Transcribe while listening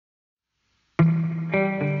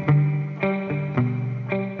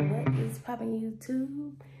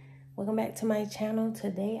YouTube. Welcome back to my channel.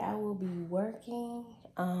 Today I will be working.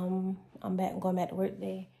 I'm going back to work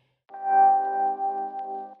today.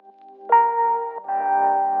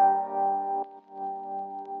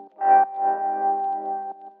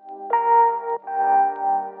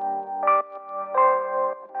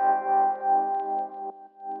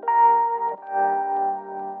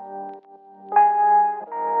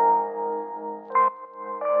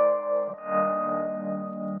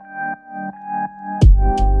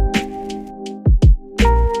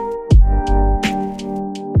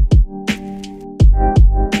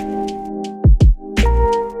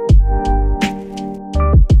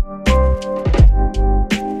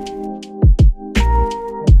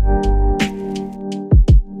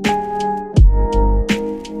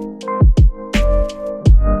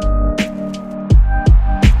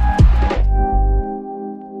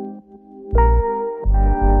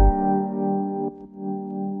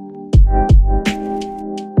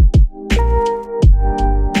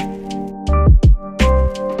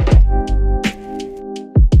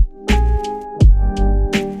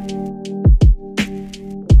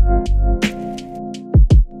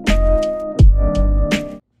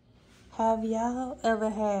 Have y'all ever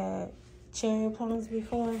had cherry plums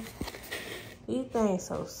before? These things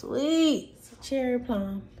so sweet. It's a cherry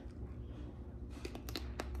plum.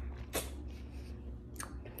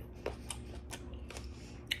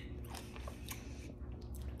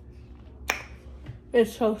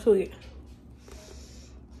 It's so sweet.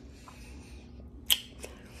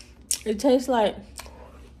 It tastes like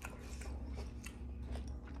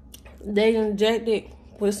they inject it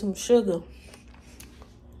with some sugar.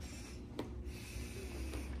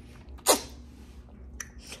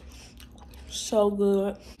 So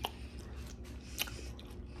good.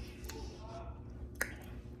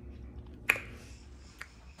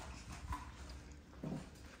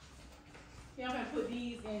 Y'all can put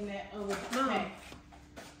these in that other pack.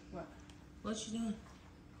 What you doing?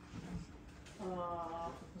 Put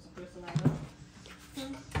some crystal light up.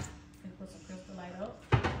 And put some crystal light up.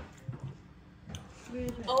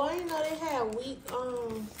 Oh, I didn't know they had weak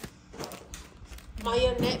my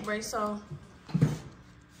neck brace on.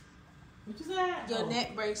 What you said? Your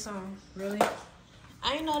neck brace on. Really?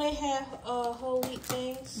 I didn't know they had whole wheat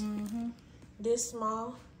things. Mm-hmm. This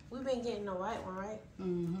small. We've been getting the white one, right?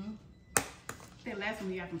 Mm-hmm. That last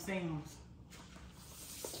one we got from Sam's.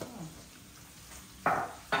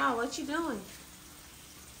 Oh, what you doing?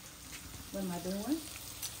 What am I doing?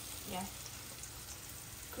 Yeah.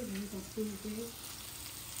 Could use some food, please.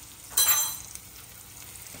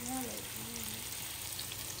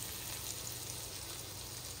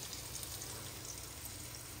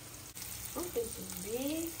 Them fish is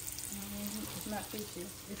big. It's not fish,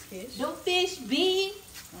 it's fish. Them fish big.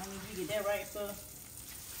 I need you to get that right, sir.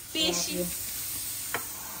 Fishy.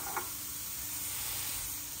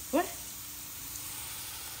 What?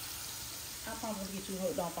 I promise to get you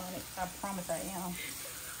hooked on phonics. I promise I am.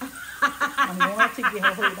 I'm going to get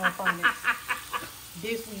her hooked on phonics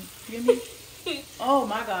this week. Feel me? Oh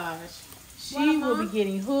my gosh. She will be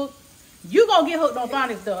getting hooked. You gonna get hooked on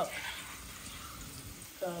phonics, though.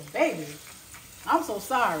 Baby, I'm so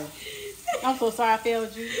sorry. I'm so sorry I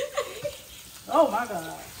failed you. Oh my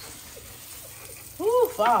gosh. Ooh,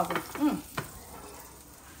 Father.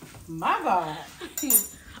 My God.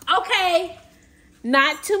 Okay.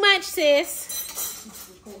 Not too much, sis.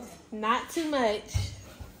 Not too much.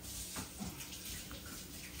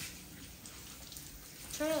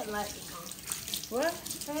 Tread lightly, Mom. What?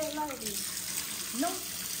 Tread lightly. No.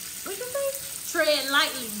 What you say? Tread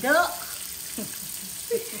lightly, duck.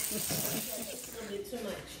 It's a little bit too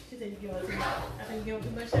much. She said you give her too much. I think you give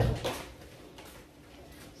her too much.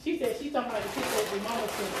 She said she's talking about the picture of your mama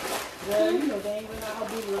said, well, you know, they ain't really how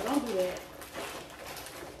big it. Don't do that.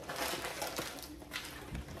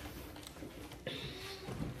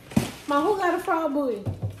 Mom, who got a frog booty?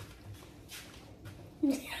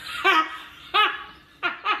 This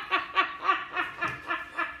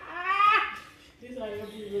is how your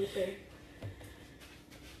booty will say.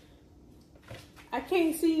 I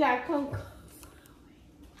can't see y'all come.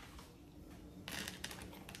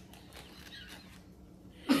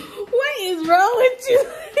 What is wrong with you?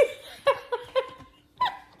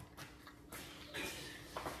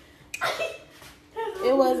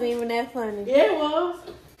 It wasn't even that funny. Yeah, it was.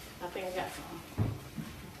 I think I got some.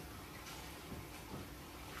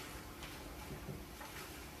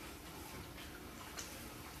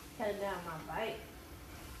 Cut down my bite.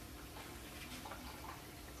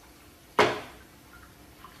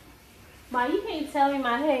 Ma, you can't tell me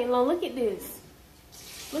my hair ain't long. Look at this.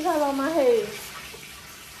 Look how long my hair is.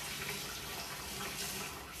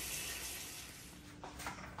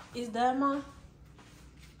 Is that mine?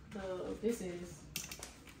 This is.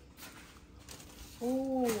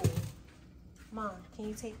 Ooh. Mom, can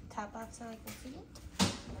you take the top off so I can see it?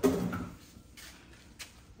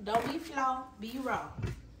 Don't be flaw, be raw.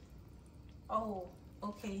 Oh,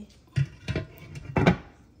 okay.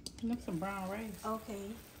 Look, some brown rice.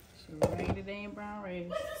 Okay. She rained it in brown rice.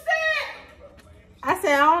 What you said? I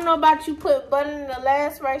said, I don't know about you put butter in the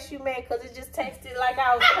last rice you made because it just tasted like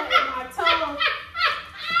I was cutting my tongue.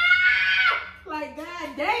 Like,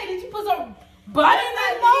 God dang, did you put some butter in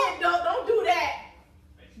that bowl? Don't do that.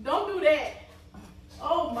 Don't do that.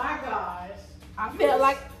 Oh my gosh. I felt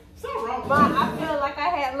like something wrong with you. I felt like I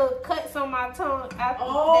had little cuts on my tongue after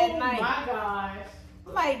that night. Oh my gosh.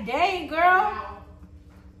 I'm like, dang, girl.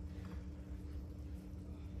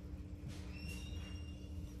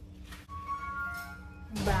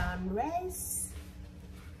 Brown rice.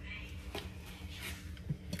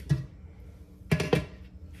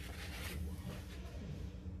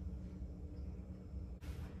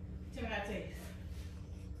 Tell me how it tastes.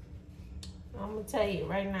 I'm gonna tell you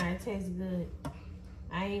right now, it tastes good.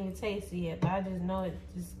 I ain't even tasted it yet, but I just know it's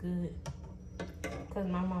just good because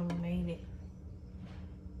my mama made it.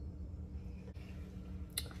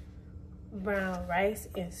 Brown rice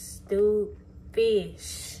and stewed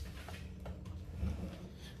fish.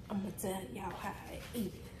 I'm gonna tell y'all how it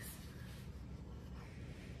is.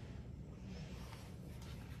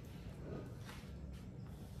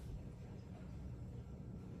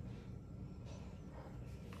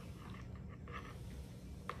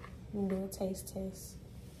 Do a taste test.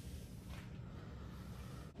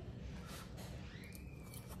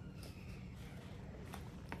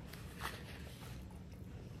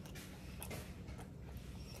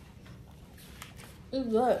 It's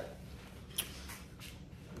good.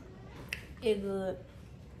 It's good.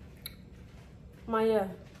 Maya,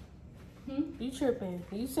 you tripping?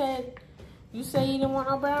 You said you didn't want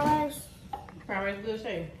no brown rice. Brown rice good,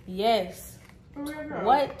 Shay? Yes. For real, girl.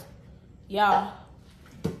 What? Y'all.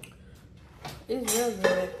 It's real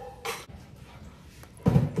good.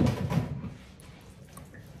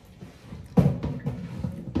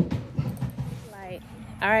 Like,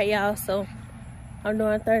 all right, y'all. So I'm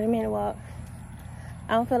doing a 30-minute walk.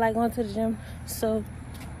 I don't feel like going to the gym, so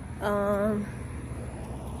I'm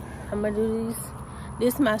gonna do these.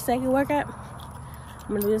 This is my second workout. I'm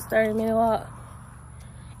gonna do this 30-minute walk,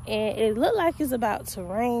 and it looked like it's about to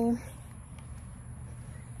rain.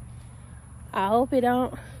 I hope it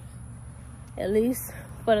don't. At least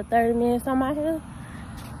for the 30 minutes I'm out here.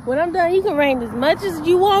 When I'm done, you can rain as much as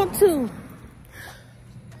you want to.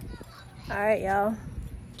 All right, y'all.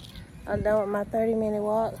 I'm done with my 30-minute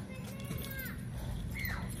walk.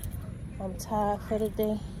 I'm tired for the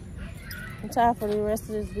day. I'm tired for the rest of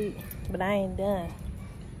this week, but I ain't done.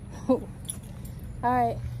 All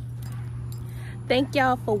right. Thank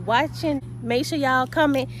y'all for watching. Make sure y'all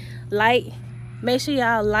comment, like. Make sure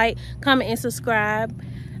y'all like, comment, and subscribe.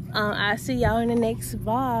 I'll see y'all in the next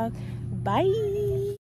vlog. Bye.